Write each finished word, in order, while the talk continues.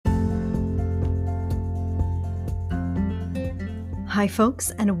Hi,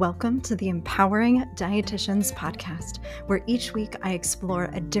 folks, and welcome to the Empowering Dietitians podcast, where each week I explore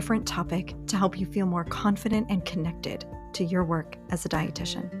a different topic to help you feel more confident and connected to your work as a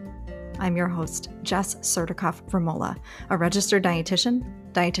dietitian. I'm your host, Jess Sertikoff-Vermola, a registered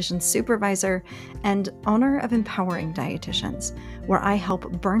dietitian supervisor, and owner of Empowering Dietitians, where I help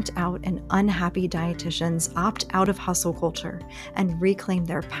burnt out and unhappy dietitians opt out of hustle culture and reclaim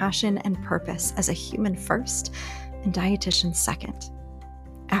their passion and purpose as a human first and dietitian second.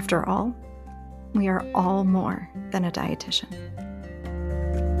 After all, we are all more than a dietitian.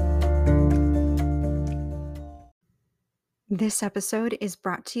 This episode is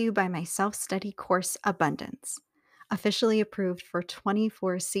brought to you by my self-study course, Abundance. Officially approved for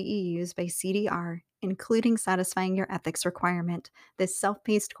 24 CEUs by CDR, including satisfying your ethics requirement, this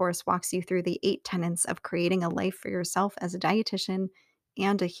self-paced course walks you through the 8 tenets of creating a life for yourself as a dietitian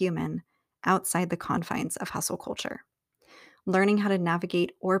and a human outside the confines of hustle culture. Learning how to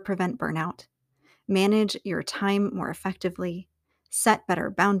navigate or prevent burnout, manage your time more effectively, set better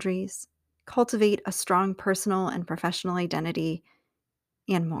boundaries, cultivate a strong personal and professional identity,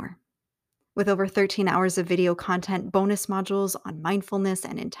 and more. With over 13 hours of video content, bonus modules on mindfulness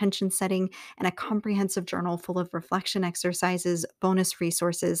and intention setting, and a comprehensive journal full of reflection exercises, bonus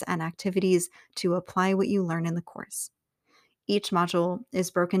resources, and activities to apply what you learn in the course. Each module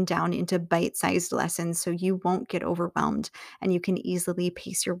is broken down into bite-sized lessons so you won't get overwhelmed and you can easily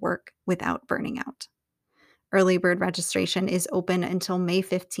pace your work without burning out. Early bird registration is open until May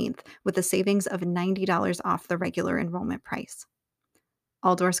 15th with a savings of $90 off the regular enrollment price.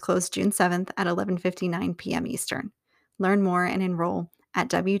 All doors close June 7th at 11:59 p.m. Eastern. Learn more and enroll at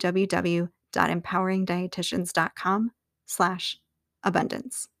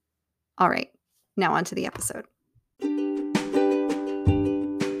www.empoweringdietitians.com/abundance. All right, now on to the episode.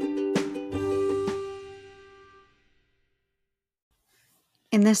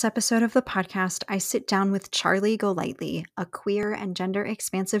 In this episode of the podcast, I sit down with Charlie Golightly, a queer and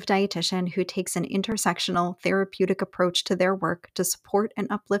gender-expansive dietitian who takes an intersectional therapeutic approach to their work to support and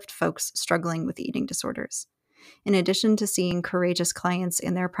uplift folks struggling with eating disorders. In addition to seeing courageous clients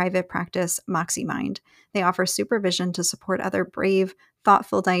in their private practice, Moxie Mind, they offer supervision to support other brave,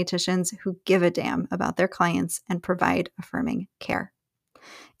 thoughtful dietitians who give a damn about their clients and provide affirming care.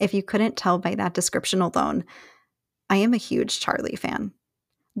 If you couldn't tell by that description alone, I am a huge Charlie fan.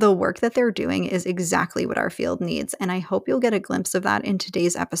 The work that they're doing is exactly what our field needs, and I hope you'll get a glimpse of that in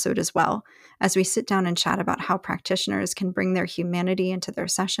today's episode as well, as we sit down and chat about how practitioners can bring their humanity into their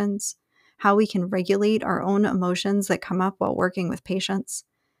sessions, how we can regulate our own emotions that come up while working with patients,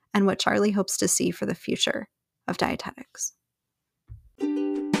 and what Charlie hopes to see for the future of dietetics.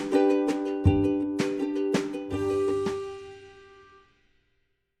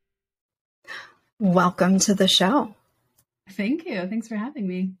 Welcome to the show. Thank you. Thanks for having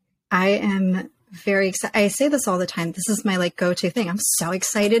me. I am very excited. I say this all the time. This is my go-to thing. I'm so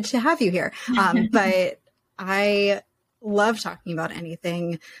excited to have you here. But I love talking about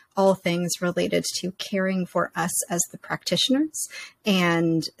all things related to caring for us as the practitioners.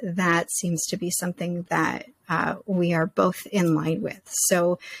 And that seems to be something that we are both in line with.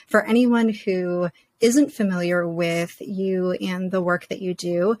 So for anyone who isn't familiar with you and the work that you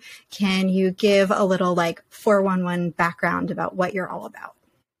do, can you give a little 411 background about what you're all about?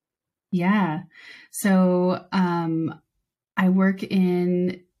 Yeah. So I work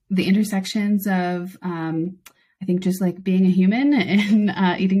in the intersections of, I think, just being a human in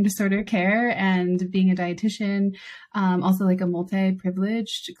eating disorder care and being a dietitian, also a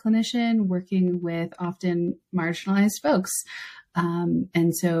multi-privileged clinician working with often marginalized folks.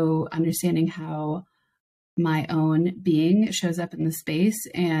 And so understanding how my own being shows up in the space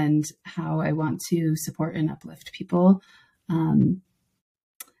and how I want to support and uplift people. And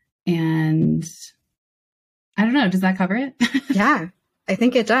I don't know, does that cover it? Yeah, I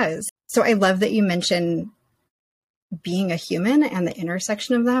think it does. So I love that you mentioned being a human and the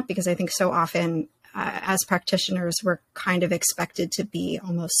intersection of that, because I think so often as practitioners, we're kind of expected to be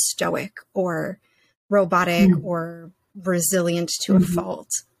almost stoic or robotic or resilient to a fault,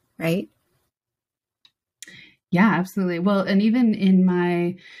 right? Yeah, absolutely. Well, and even in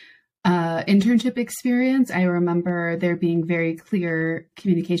my internship experience, I remember there being very clear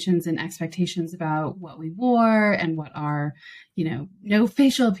communications and expectations about what we wore and what our, no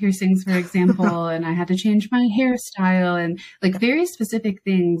facial piercings, for example. And I had to change my hairstyle and very specific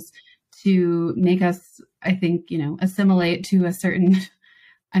things to make us, I think, assimilate to a certain,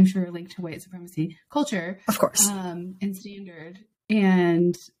 I'm sure, linked to white supremacy culture. Of course. And standard.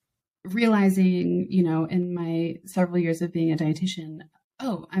 And realizing, in my several years of being a dietitian,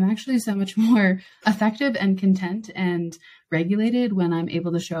 oh, I'm actually so much more effective and content and regulated when I'm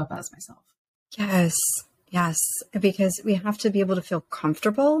able to show up as myself. Yes. Yes. Because we have to be able to feel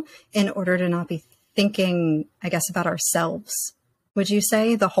comfortable in order to not be thinking, I guess, about ourselves. Would you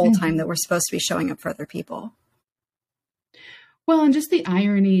say the whole time that we're supposed to be showing up for other people? Well, and just the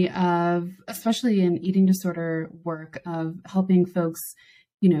irony of, especially in eating disorder work, of helping folks,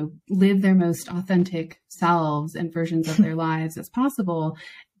 live their most authentic selves and versions of their lives as possible,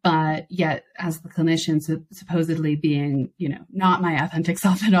 but yet as the clinician supposedly being, not my authentic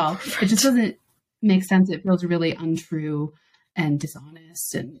self at all. It just doesn't make sense. It feels really untrue and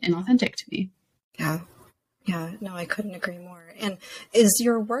dishonest and inauthentic to me. Yeah. Yeah, no, I couldn't agree more. And is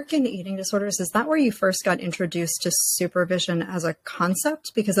your work in eating disorders, is that where you first got introduced to supervision as a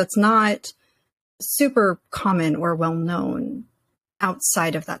concept? Because it's not super common or well known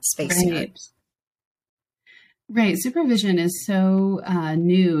outside of that space Right. yet. Right. Supervision is so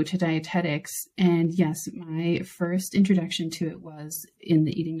new to dietetics. And yes, my first introduction to it was in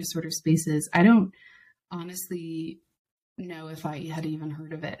the eating disorder spaces. I don't honestly know if I had even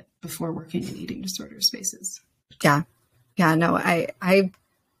heard of it before working in eating disorder spaces. Yeah. Yeah, no, I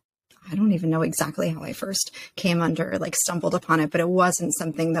don't even know exactly how I first stumbled upon it, but it wasn't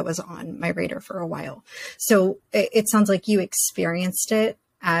something that was on my radar for a while. So it sounds like you experienced it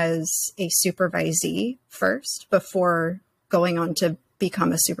as a supervisee first before going on to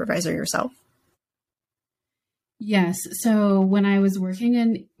become a supervisor yourself. Yes. So when I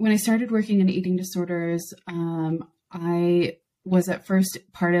started working in eating disorders, I was at first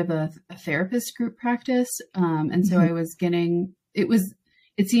part of a therapist group practice. And so I was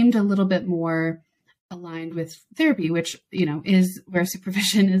it seemed a little bit more aligned with therapy, which, is where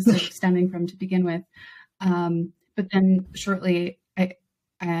supervision is stemming from to begin with. But then shortly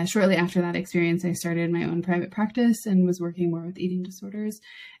after that experience, I started my own private practice and was working more with eating disorders.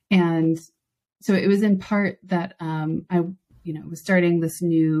 And so it was in part that I was starting this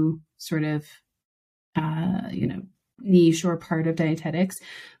new sort of, niche or part of dietetics,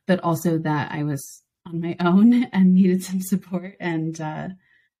 but also that I was on my own and needed some support and,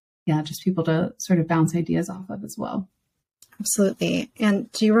 just people to sort of bounce ideas off of as well. Absolutely.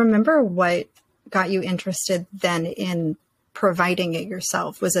 And do you remember what got you interested then in providing it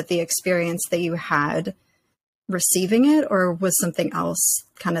yourself? Was it the experience that you had receiving it, or was something else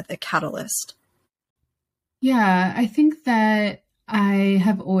kind of the catalyst? Yeah, I think that I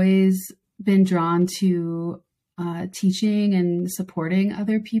have always been drawn to teaching and supporting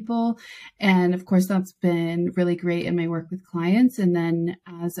other people. And of course, that's been really great in my work with clients. And then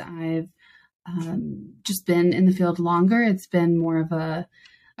as I've just been in the field longer, it's been more of a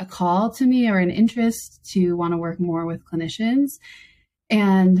call to me or an interest to want to work more with clinicians.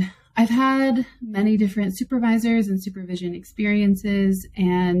 And I've had many different supervisors and supervision experiences.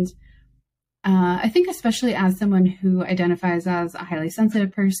 And I think especially as someone who identifies as a highly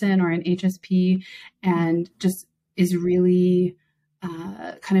sensitive person or an HSP and just is really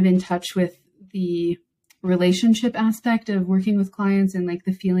kind of in touch with the relationship aspect of working with clients and like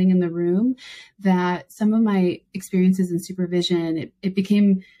the feeling in the room, that some of my experiences in supervision, it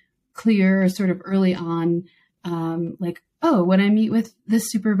became clear sort of early on, when I meet with this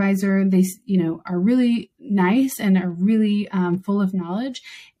supervisor, they, are really nice and are really full of knowledge,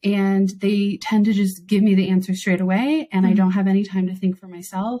 and they tend to just give me the answer straight away. And I don't have any time to think for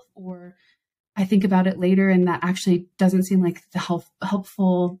myself, or I think about it later. And that actually doesn't seem like the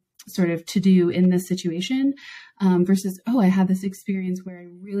helpful sort of to do in this situation, versus, I had this experience where I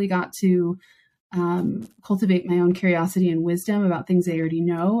really got to cultivate my own curiosity and wisdom about things I already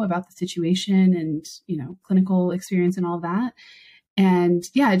know about the situation and, clinical experience and all that. And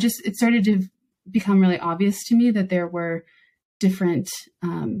it started to become really obvious to me that there were different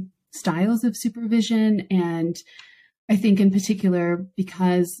styles of supervision. And I think in particular,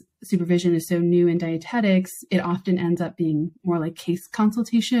 because supervision is so new in dietetics, it often ends up being more like case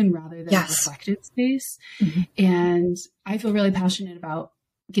consultation rather than a reflective space. Mm-hmm. And I feel really passionate about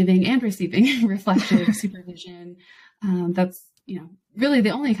giving and receiving reflective supervision. That's, really the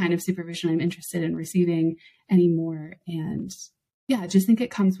only kind of supervision I'm interested in receiving anymore. And I just think it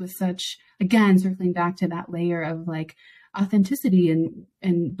comes with such, again, circling back to that layer of like authenticity,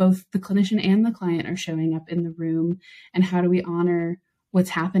 and both the clinician and the client are showing up in the room. And how do we honor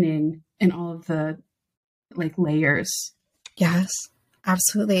what's happening in all of the like layers? Yes,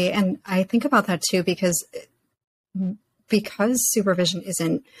 absolutely. And I think about that too, because supervision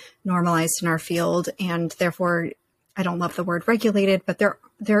isn't normalized in our field, and therefore I don't love the word regulated, but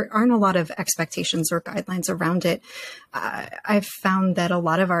there aren't a lot of expectations or guidelines around it. I've found that a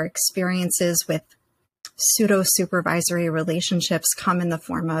lot of our experiences with pseudo supervisory relationships come in the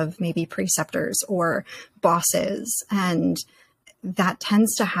form of maybe preceptors or bosses. And that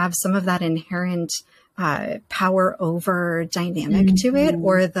tends to have some of that inherent power over dynamic to it,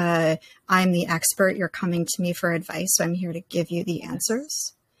 or I'm the expert, you're coming to me for advice, so I'm here to give you the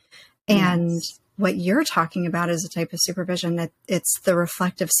answers. And what you're talking about is a type of supervision that it's the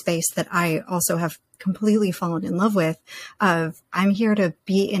reflective space that I also have completely fallen in love with, of I'm here to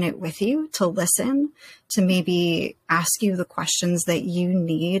be in it with you, to listen, to maybe ask you the questions that you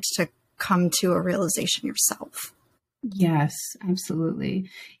need to come to a realization yourself. Yes, absolutely.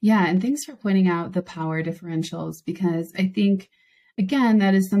 Yeah. And thanks for pointing out the power differentials, because I think, again,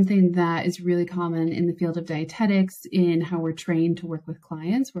 that is something that is really common in the field of dietetics, in how we're trained to work with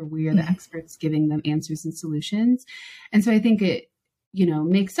clients, where we are the experts giving them answers and solutions. And so I think it,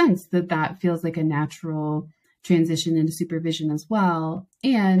 makes sense that that feels like a natural transition into supervision as well.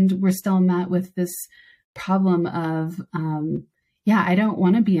 And we're still met with this problem of, I don't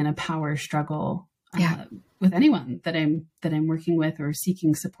want to be in a power struggle with anyone that I'm working with or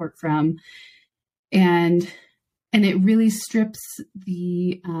seeking support from. And it really strips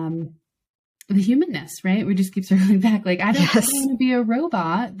the humanness, right? We just keep circling back. Like, I don't want to be a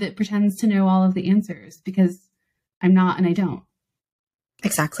robot that pretends to know all of the answers, because I'm not, and I don't.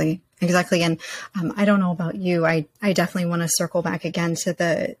 Exactly. And I don't know about you. I definitely want to circle back again to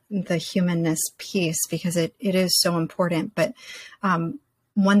the humanness piece, because it is so important. But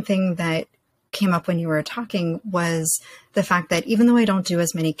one thing that came up when you were talking was the fact that even though I don't do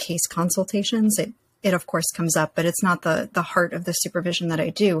as many case consultations, it of course comes up, but it's not the heart of the supervision that I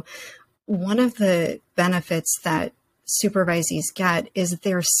do. One of the benefits that supervisees get is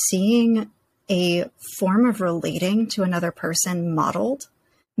they're seeing a form of relating to another person modeled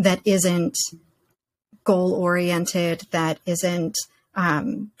that isn't goal-oriented, that isn't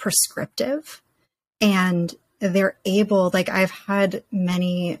prescriptive. And they're able, like, I've had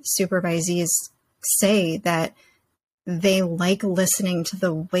many supervisees say that they like listening to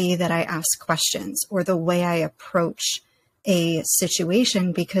the way that I ask questions or the way I approach a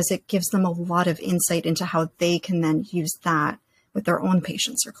situation, because it gives them a lot of insight into how they can then use that with their own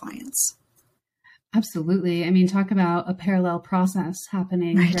patients or clients. Absolutely. I mean, talk about a parallel process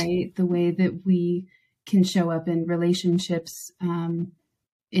happening, right? The way that we can show up in relationships,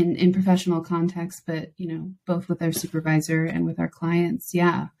 in professional context, but, both with our supervisor and with our clients.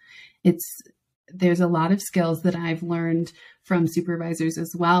 Yeah. There's a lot of skills that I've learned from supervisors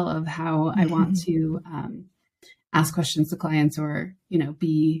as well, of how I want to ask questions to clients, or,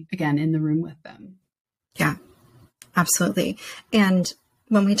 be, again, in the room with them. Yeah, absolutely. And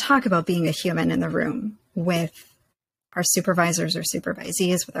when we talk about being a human in the room with our supervisors or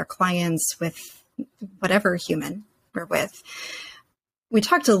supervisees, with our clients, with whatever human we're with, we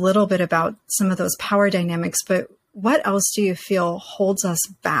talked a little bit about some of those power dynamics, but what else do you feel holds us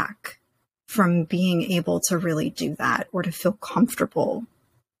back from being able to really do that, or to feel comfortable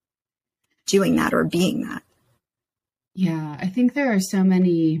doing that or being that? Yeah, I think there are so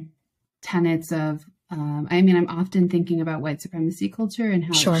many tenets of, I'm often thinking about white supremacy culture and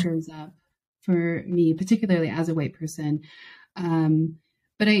how it shows up for me, particularly as a white person.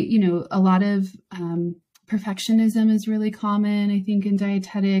 But a lot of perfectionism is really common, I think, in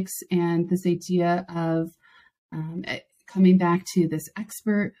dietetics, and this idea of coming back to this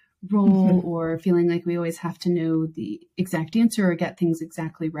expert role, or feeling like we always have to know the exact answer or get things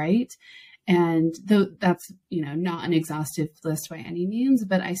exactly right. And though that's, not an exhaustive list by any means,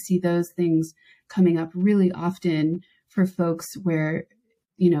 but I see those things coming up really often for folks where,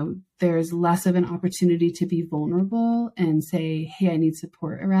 there's less of an opportunity to be vulnerable and say, hey, I need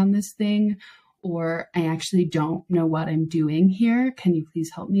support around this thing, or I actually don't know what I'm doing here. Can you please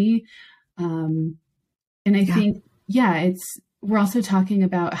help me? And I think, we're also talking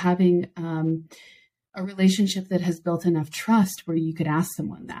about having a relationship that has built enough trust where you could ask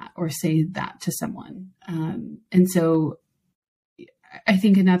someone that, or say that to someone. And so I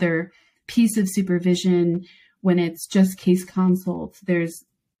think another piece of supervision, when it's just case consults, there's,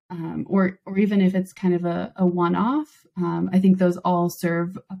 or even if it's kind of a one-off, I think those all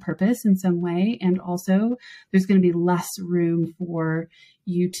serve a purpose in some way. And also there's going to be less room for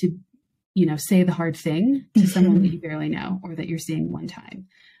you to, say the hard thing to someone that you barely know, or that you're seeing one time.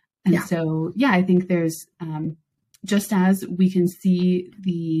 And so, I think there's, just as we can see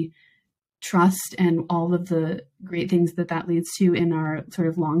the trust and all of the great things that leads to in our sort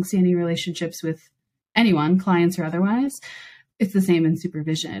of long-standing relationships with anyone, clients or otherwise, it's the same in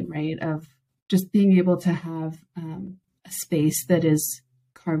supervision, right? Of just being able to have a space that is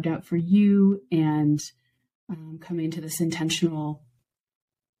carved out for you, and coming to this intentional,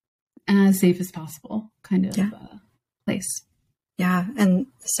 as safe as possible. kind of Yeah. place. Yeah. And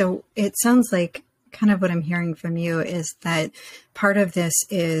so it sounds like kind of what I'm hearing from you is that part of this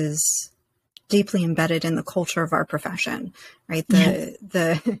is deeply embedded in the culture of our profession, right? Yes.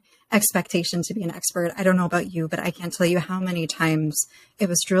 The expectation to be an expert. I don't know about you, but I can't tell you how many times it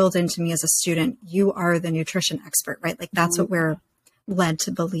was drilled into me as a student. You are the nutrition expert, right? Like that's what we're led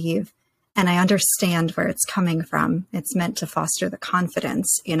to believe. And I understand where it's coming from. It's meant to foster the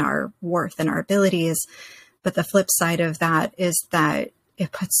confidence in our worth and our abilities. But the flip side of that is that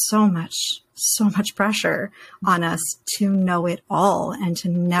it puts so much pressure on us to know it all and to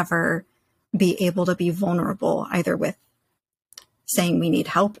never be able to be vulnerable, either with saying we need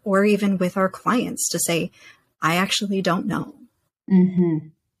help or even with our clients to say, I actually don't know. Mm-hmm.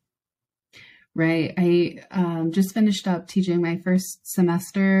 Right. I just finished up teaching my first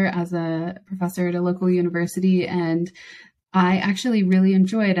semester as a professor at a local university, and I actually really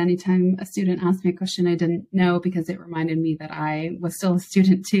enjoyed anytime a student asked me a question I didn't know, because it reminded me that I was still a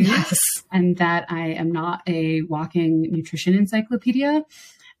student too, Yes. and that I am not a walking nutrition encyclopedia.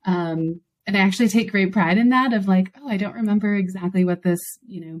 And I actually take great pride in that, of like, oh, I don't remember exactly what this,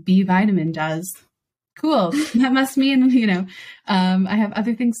 B vitamin does. Cool. That must mean, I have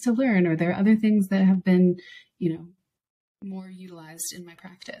other things to learn, or there are other things that have been, more utilized in my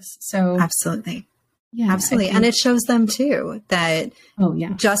practice. So Absolutely. yeah, Absolutely. And it shows them too that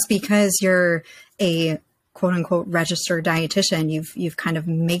just because you're a quote unquote registered dietitian, you've kind of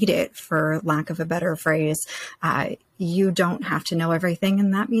made it, for lack of a better phrase. You don't have to know everything.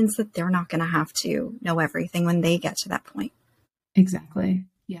 And that means that they're not going to have to know everything when they get to that point. Exactly.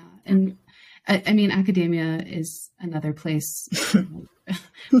 Yeah. And I mean, academia is another place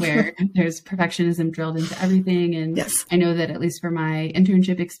where there's perfectionism drilled into everything. And yes. I know that at least for my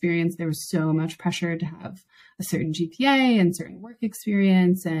internship experience, there was so much pressure to have a certain GPA and certain work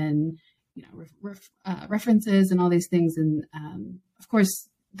experience and, references and all these things. And of course,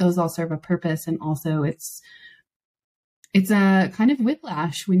 those all serve a purpose. And also it's a kind of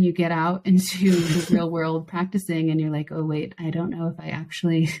whiplash when you get out into the real world practicing and you're like, oh, wait, I don't know if I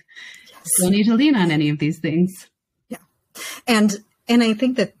actually still need to lean on any of these things. Yeah. And I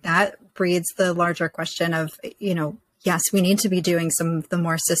think that breeds the larger question of, yes, we need to be doing some of the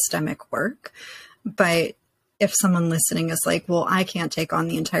more systemic work, but if someone listening is like, well, I can't take on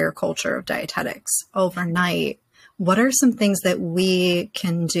the entire culture of dietetics overnight, what are some things that we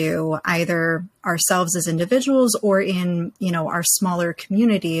can do either ourselves as individuals or in, our smaller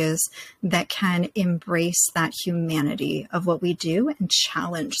communities that can embrace that humanity of what we do and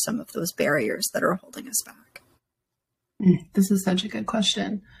challenge some of those barriers that are holding us back? This is such a good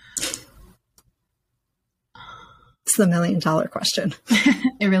question. It's the $1 million question.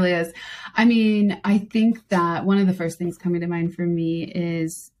 It really is. I mean, I think that one of the first things coming to mind for me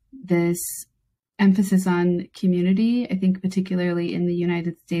is this emphasis on community. I think particularly in the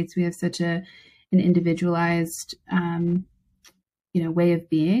United States, we have such an individualized, way of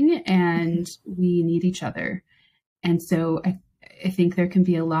being, and we need each other. And so I think there can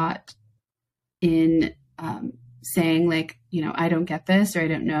be a lot in saying like, I don't get this, or I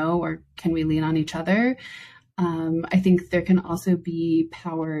don't know, or can we lean on each other? I think there can also be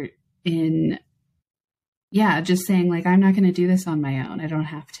power in, just saying like, I'm not going to do this on my own. I don't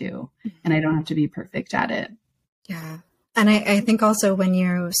have to, and I don't have to be perfect at it. Yeah. And I think also when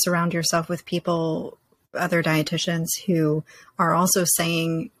you surround yourself with people, other dietitians who are also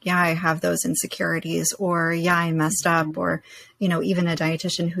saying, yeah, I have those insecurities, or yeah, I messed up, or, even a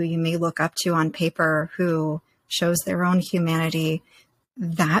dietitian who you may look up to on paper who shows their own humanity,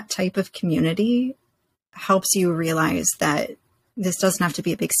 that type of community helps you realize that this doesn't have to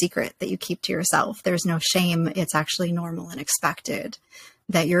be a big secret that you keep to yourself. There's no shame. It's actually normal and expected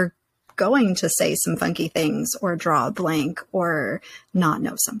that you're going to say some funky things or draw a blank or not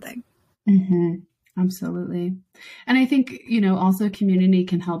know something. Mm-hmm. Absolutely. And I think, also community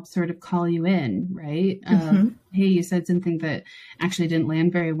can help sort of call you in, right? Hey, you said something that actually didn't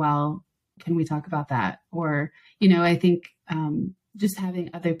land very well. Can we talk about that? Or, I think just having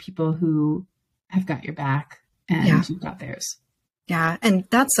other people who have got your back and you've got theirs. Yeah. And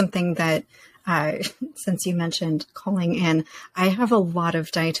that's something that, since you mentioned calling in, I have a lot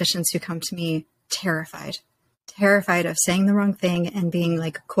of dietitians who come to me terrified of saying the wrong thing and being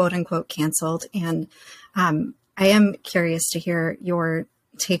like, quote unquote, canceled. And I am curious to hear your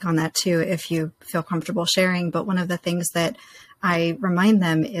take on that too, if you feel comfortable sharing. But one of the things that I remind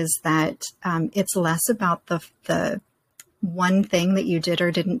them is that it's less about the one thing that you did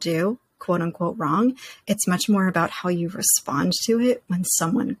or didn't do, quote unquote, wrong. It's much more about how you respond to it when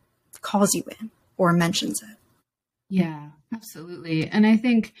someone calls you in or mentions it. Yeah, absolutely. And I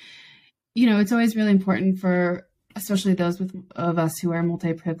think, It's always really important for, especially those of us who are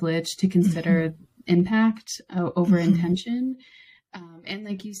multi-privileged, to consider impact over intention. And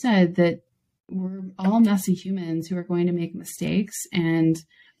like you said, that we're all messy humans who are going to make mistakes. And,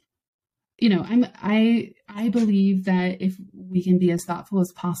 I believe that if we can be as thoughtful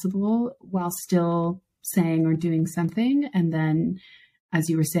as possible while still saying or doing something, and then, as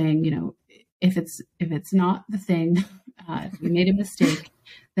you were saying, if it's not the thing, if we made a mistake,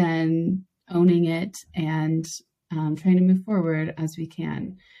 then owning it and trying to move forward as we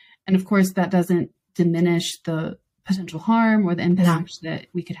can. And of course, that doesn't diminish the potential harm or the impact that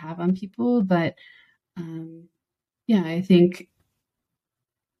we could have on people. But I think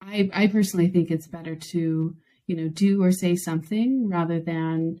I personally think it's better to, do or say something rather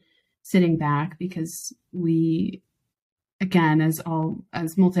than sitting back, because we, again, as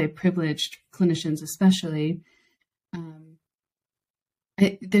multi-privileged clinicians, especially,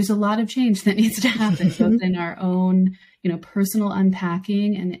 there's a lot of change that needs to happen, both in our own, personal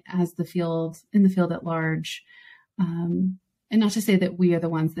unpacking and as in the field at large. And not to say that we are the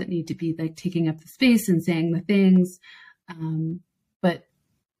ones that need to be like taking up the space and saying the things, but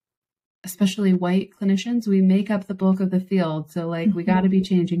especially white clinicians, we make up the bulk of the field. So we got to be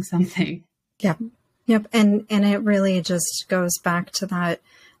changing something. Yep. And it really just goes back to that.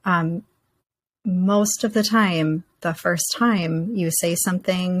 Most of the time, the first time you say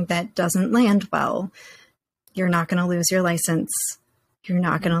something that doesn't land well, you're not going to lose your license. You're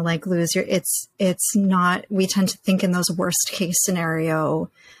not going to lose your, it's not, we tend to think in those worst case scenario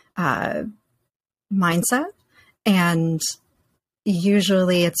mindset. And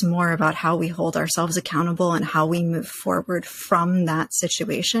usually it's more about how we hold ourselves accountable and how we move forward from that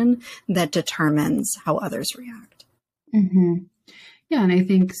situation that determines how others react. Mm-hmm. Yeah. And I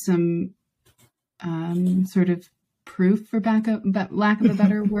think some sort of proof, for lack of a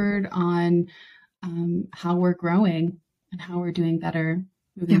better word, on how we're growing and how we're doing better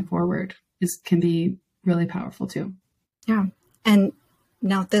moving forward can be really powerful too. Yeah. And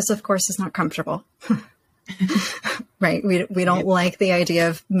now this, of course, is not comfortable. Right. We don't like the idea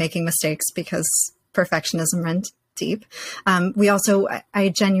of making mistakes because perfectionism runs deep. I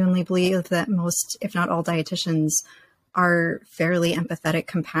genuinely believe that most, if not all, dietitians are fairly empathetic,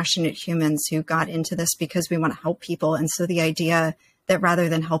 compassionate humans who got into this because we want to help people. And so the idea that rather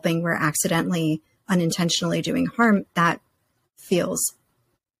than helping, we're accidentally, unintentionally doing harm, that feels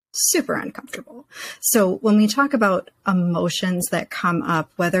super uncomfortable. So when we talk about emotions that come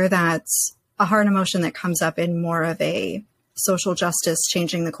up, whether that's a hard emotion that comes up in more of a social justice,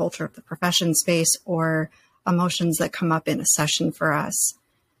 changing the culture of the profession space, or emotions that come up in a session for us,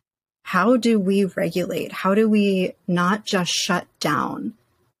 how do we regulate? How do we not just shut down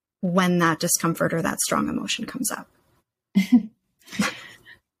when that discomfort or that strong emotion comes up? In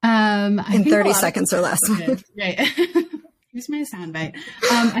 30 seconds or less. Right. Here's my soundbite.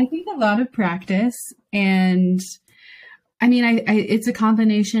 I think a lot of practice, and I mean, it's a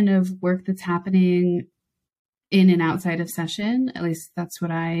combination of work that's happening in and outside of session. At least that's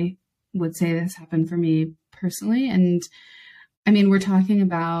what I would say has happened for me personally. And I mean, we're talking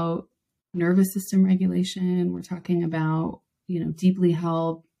about nervous system regulation. We're talking about, deeply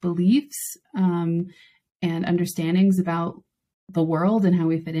held beliefs and understandings about the world and how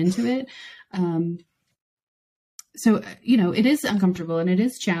we fit into it. So, it is uncomfortable and it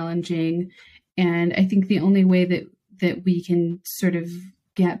is challenging. And I think the only way that we can sort of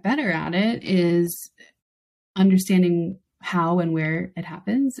get better at it is understanding how and where it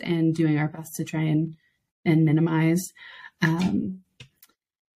happens and doing our best to try and minimize,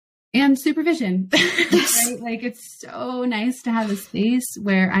 and supervision. Right? It's so nice to have a space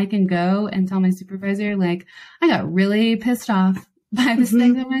where I can go and tell my supervisor, I got really pissed off by this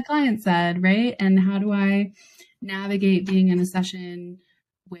thing that my client said, right? And how do I navigate being in a session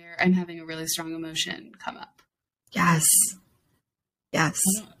where I'm having a really strong emotion come up? Yes. I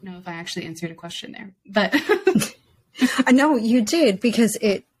don't know if I actually answered a question there, but no, you did, because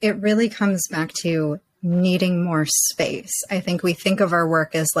it really comes back to needing more space. I think we think of our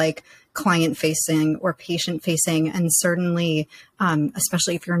work as client facing or patient facing. And certainly,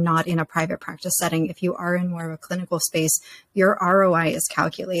 especially if you're not in a private practice setting, if you are in more of a clinical space, your ROI is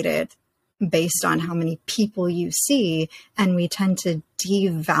calculated based on how many people you see. And we tend to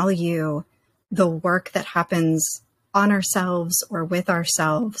devalue the work that happens on ourselves or with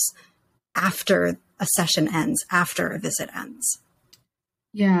ourselves after a session ends, after a visit ends.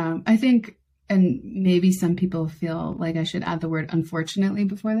 Yeah, I think, and maybe some people feel like I should add the word unfortunately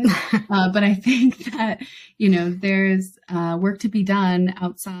before this, but I think that, there's work to be done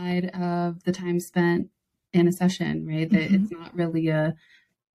outside of the time spent in a session, right? That it's not really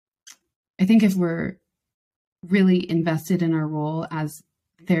I think if we're really invested in our role as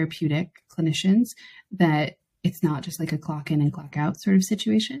therapeutic clinicians, that it's not just like a clock in and clock out sort of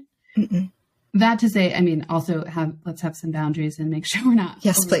situation. Mm-mm. That to say, I mean, also let's have some boundaries and make sure we're not.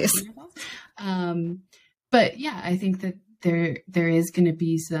 Yes, please. But yeah, I think that there is going to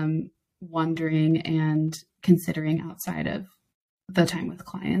be some wondering and considering outside of the time with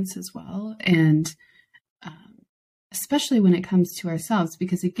clients as well. And especially when it comes to ourselves,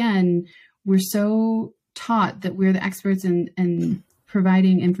 because again, we're so taught that we're the experts in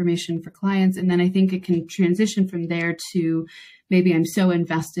providing information for clients. And then I think it can transition from there to maybe I'm so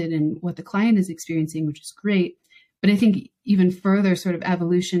invested in what the client is experiencing, which is great. But I think even further sort of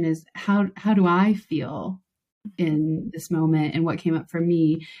evolution is how do I feel in this moment and what came up for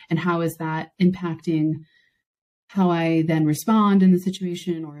me, and how is that impacting how I then respond in the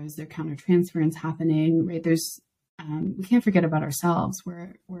situation, or is there countertransference happening, right? We can't forget about ourselves.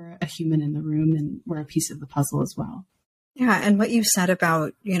 We're a human in the room, and we're a piece of the puzzle as well. Yeah. And what you said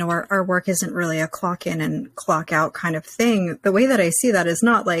about, our work isn't really a clock in and clock out kind of thing. The way that I see that is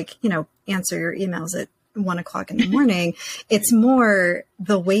not like, answer your emails at 1:00 in the morning. It's more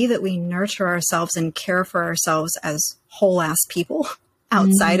the way that we nurture ourselves and care for ourselves as whole ass people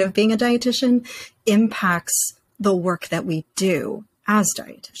outside of being a dietitian impacts the work that we do as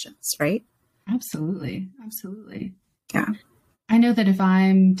dietitians, right? Absolutely. Absolutely. Yeah. I know that if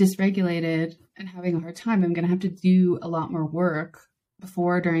I'm dysregulated and having a hard time, I'm going to have to do a lot more work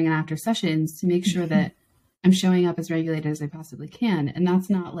before, during, and after sessions to make sure that I'm showing up as regulated as I possibly can. And that's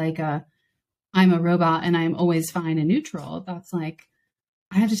not like I'm a robot and I'm always fine and neutral. That's like,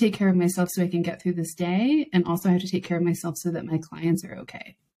 I have to take care of myself so I can get through this day. And also I have to take care of myself so that my clients are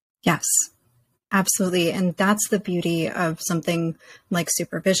okay. Yes, absolutely. And that's the beauty of something like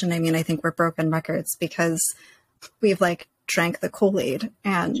supervision. I mean, I think we're broken records because we've drank the Kool-Aid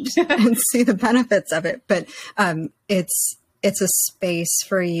and see the benefits of it. But it's a space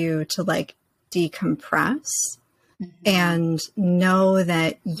for you to decompress and know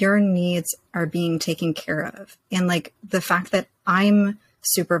that your needs are being taken care of. And the fact that I'm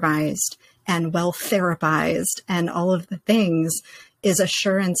supervised and well therapized and all of the things is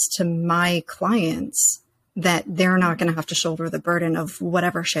assurance to my clients that they're not going to have to shoulder the burden of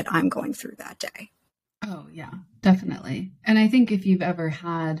whatever shit I'm going through that day. Oh yeah, definitely. And I think if you've ever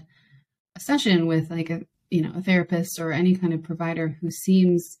had a session with a therapist or any kind of provider who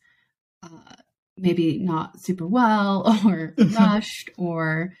seems maybe not super well or rushed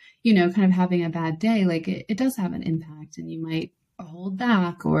or, kind of having a bad day, it does have an impact, and you might hold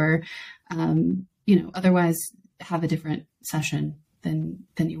back or, otherwise have a different session than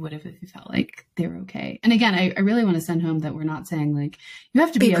you would have if you felt like they were okay. And again, I really want to send home that we're not saying you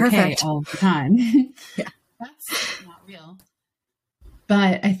have to be okay all the time. Yeah. That's not real.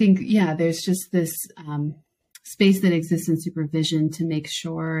 But I think, there's just this space that exists in supervision to make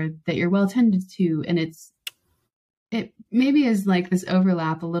sure that you're well tended to. And it maybe is this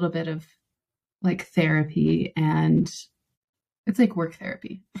overlap a little bit of therapy, and it's like work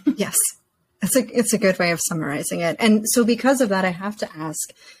therapy. Yes. It's a good way of summarizing it. And so because of that, I have to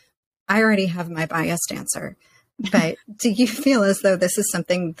ask, I already have my biased answer, but do you feel as though this is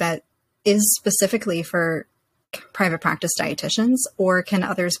something that is specifically for private practice dietitians, or can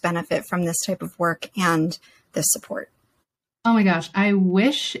others benefit from this type of work and this support? Oh my gosh. I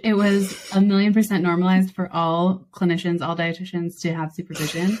wish it was 1,000,000% normalized for all clinicians, all dietitians to have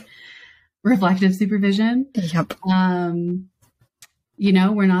supervision, reflective supervision. Yep.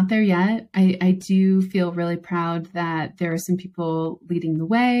 We're not there yet. I do feel really proud that there are some people leading the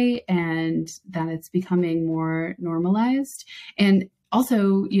way and that it's becoming more normalized. And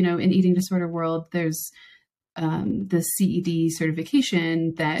also, in eating disorder world, there's the CED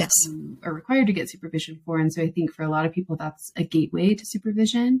certification that yes. you are required to get supervision for. And so I think for a lot of people, that's a gateway to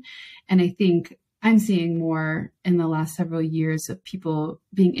supervision. And I think I'm seeing more in the last several years of people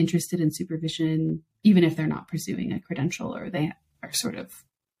being interested in supervision, even if they're not pursuing a credential or they are sort of,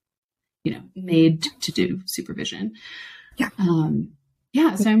 made to do supervision. Yeah.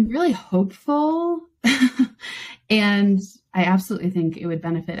 So I'm really hopeful and I absolutely think it would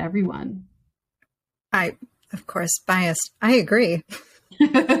benefit everyone. Of course, biased. I agree.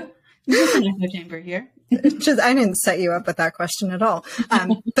 Just an echo chamber here. I didn't set you up with that question at all.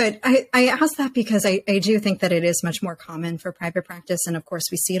 But I asked that because I do think that it is much more common for private practice. And of course,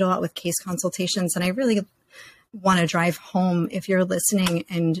 we see it a lot with case consultations. And I really want to drive home, if you're listening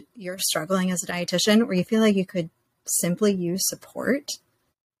and you're struggling as a dietitian, or you feel like you could simply use support,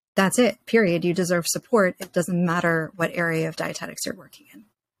 that's it, period. You deserve support. It doesn't matter what area of dietetics you're working in.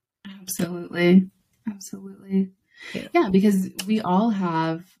 Absolutely. Absolutely. Yeah, because we all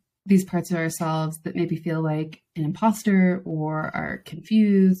have these parts of ourselves that maybe feel like an imposter or are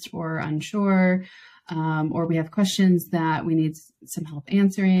confused or unsure, or we have questions that we need some help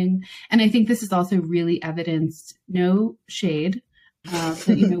answering. And I think this is also really evidenced, no shade, but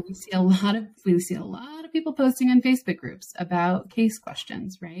we see a lot of people posting on Facebook groups about case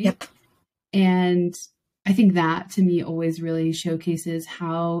questions, right? Yep. And I think that to me always really showcases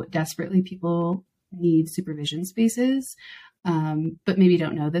how desperately people need supervision spaces, but maybe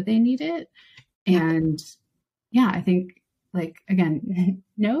don't know that they need it. And yeah, I think, like, again,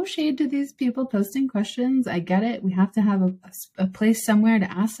 no shade to these people posting questions. I get it. We have to have a place somewhere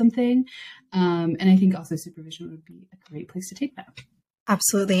to ask something. And I think also supervision would be a great place to take that.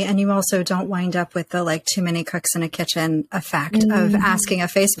 Absolutely. And you also don't wind up with the like too many cooks in a kitchen effect of asking a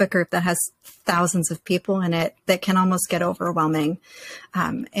Facebook group that has thousands of people in it that can almost get overwhelming.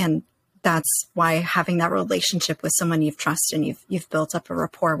 And that's why having that relationship with someone you've trusted and you've built up a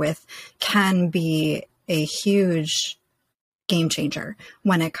rapport with can be a huge game changer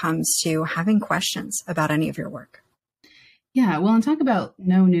when it comes to having questions about any of your work. Yeah. Well, and talk about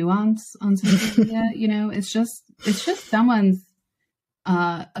no nuance on social media, it's just someone's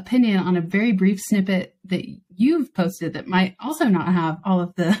opinion on a very brief snippet that you've posted that might also not have all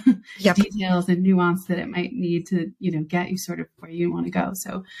of the details and nuance that it might need to, get you sort of where you want to go.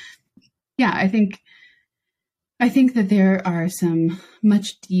 So yeah, I think that there are some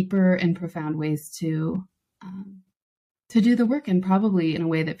much deeper and profound ways to do the work, and probably in a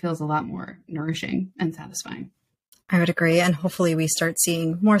way that feels a lot more nourishing and satisfying. I would agree. And hopefully we start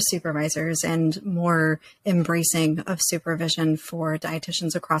seeing more supervisors and more embracing of supervision for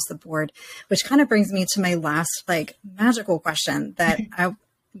dietitians across the board, which kind of brings me to my last magical question that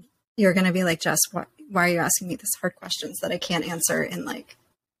you're going to be like, Jess, why are you asking me these hard questions that I can't answer in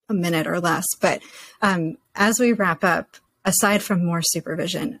a minute or less? But as we wrap up, aside from more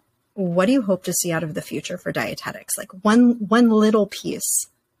supervision, what do you hope to see out of the future for dietetics? Like one little piece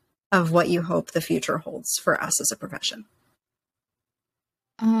of what you hope the future holds for us as a profession?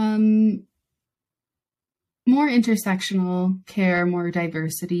 More intersectional care, more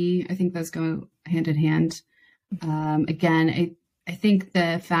diversity. I think those go hand in hand. Again, I think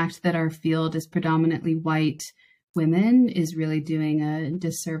the fact that our field is predominantly white women is really doing a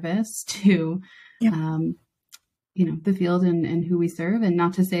disservice to, the field and who we serve. And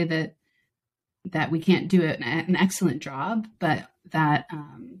not to say that we can't do an excellent job, but that,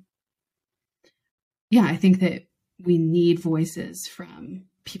 I think that we need voices from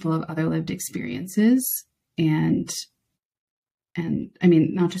people of other lived experiences, and I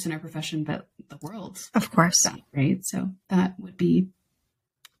mean, not just in our profession, but the world. Of course. Right. So that would be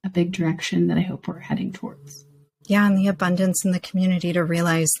a big direction that I hope we're heading towards. Yeah. And the abundance in the community to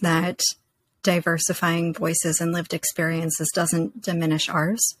realize that diversifying voices and lived experiences doesn't diminish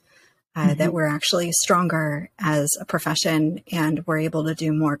ours, that we're actually stronger as a profession and we're able to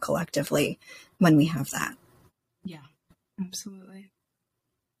do more collectively when we have that. Yeah, absolutely.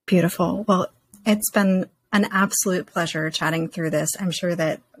 Beautiful. Well, it's been an absolute pleasure chatting through this. I'm sure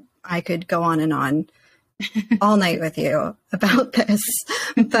that I could go on and on all night with you about this,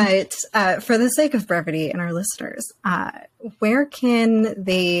 but for the sake of brevity and our listeners, where can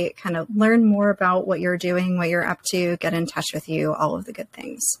they kind of learn more about what you're doing, what you're up to, get in touch with you, all of the good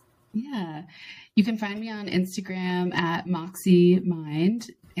things? Yeah, you can find me on Instagram at Moxie Mind,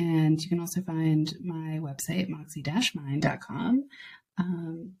 and you can also find my website, moxie-mind.com.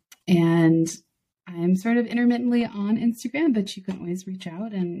 And I'm sort of intermittently on Instagram, but you can always reach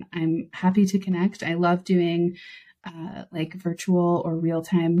out and I'm happy to connect. I love doing virtual or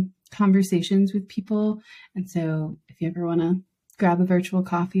real-time conversations with people. And so if you ever want to grab a virtual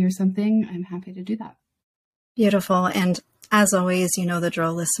coffee or something, I'm happy to do that. Beautiful. And as always, you know the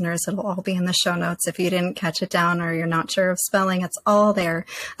drill, listeners. It'll all be in the show notes. If you didn't catch it down or you're not sure of spelling, it's all there.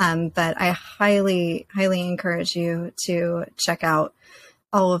 But I highly, highly encourage you to check out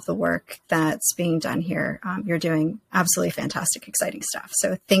all of the work that's being done here. You're doing absolutely fantastic, exciting stuff.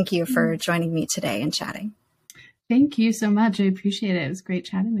 So thank you for joining me today and chatting. Thank you so much. I appreciate it. It was great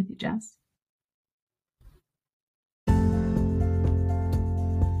chatting with you, Jess.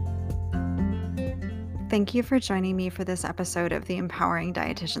 Thank you for joining me for this episode of the Empowering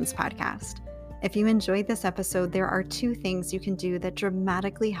Dietitians podcast. If you enjoyed this episode, there are 2 things you can do that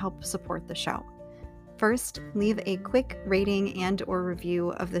dramatically help support the show. First, leave a quick rating and or review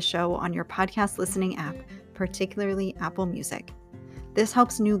of the show on your podcast listening app, particularly Apple Music. This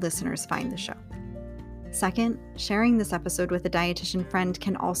helps new listeners find the show. Second, sharing this episode with a dietitian friend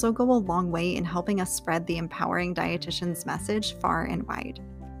can also go a long way in helping us spread the Empowering Dietitians message far and wide.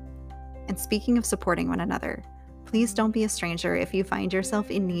 And speaking of supporting one another, Please don't be a stranger if you find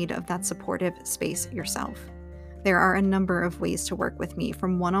yourself in need of that supportive space yourself. There are a number of ways to work with me,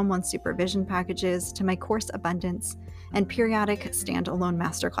 from one-on-one supervision packages to my course abundance and periodic standalone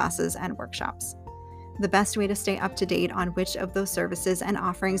masterclasses and workshops. The best way to stay up to date on which of those services and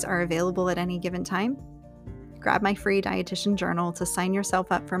offerings are available at any given time? Grab my free dietitian journal to sign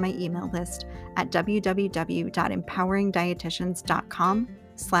yourself up for my email list at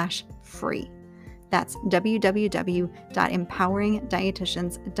www.empoweringdietitians.com/free. That's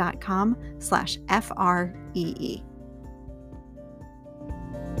www.empoweringdietitians.com/FREE.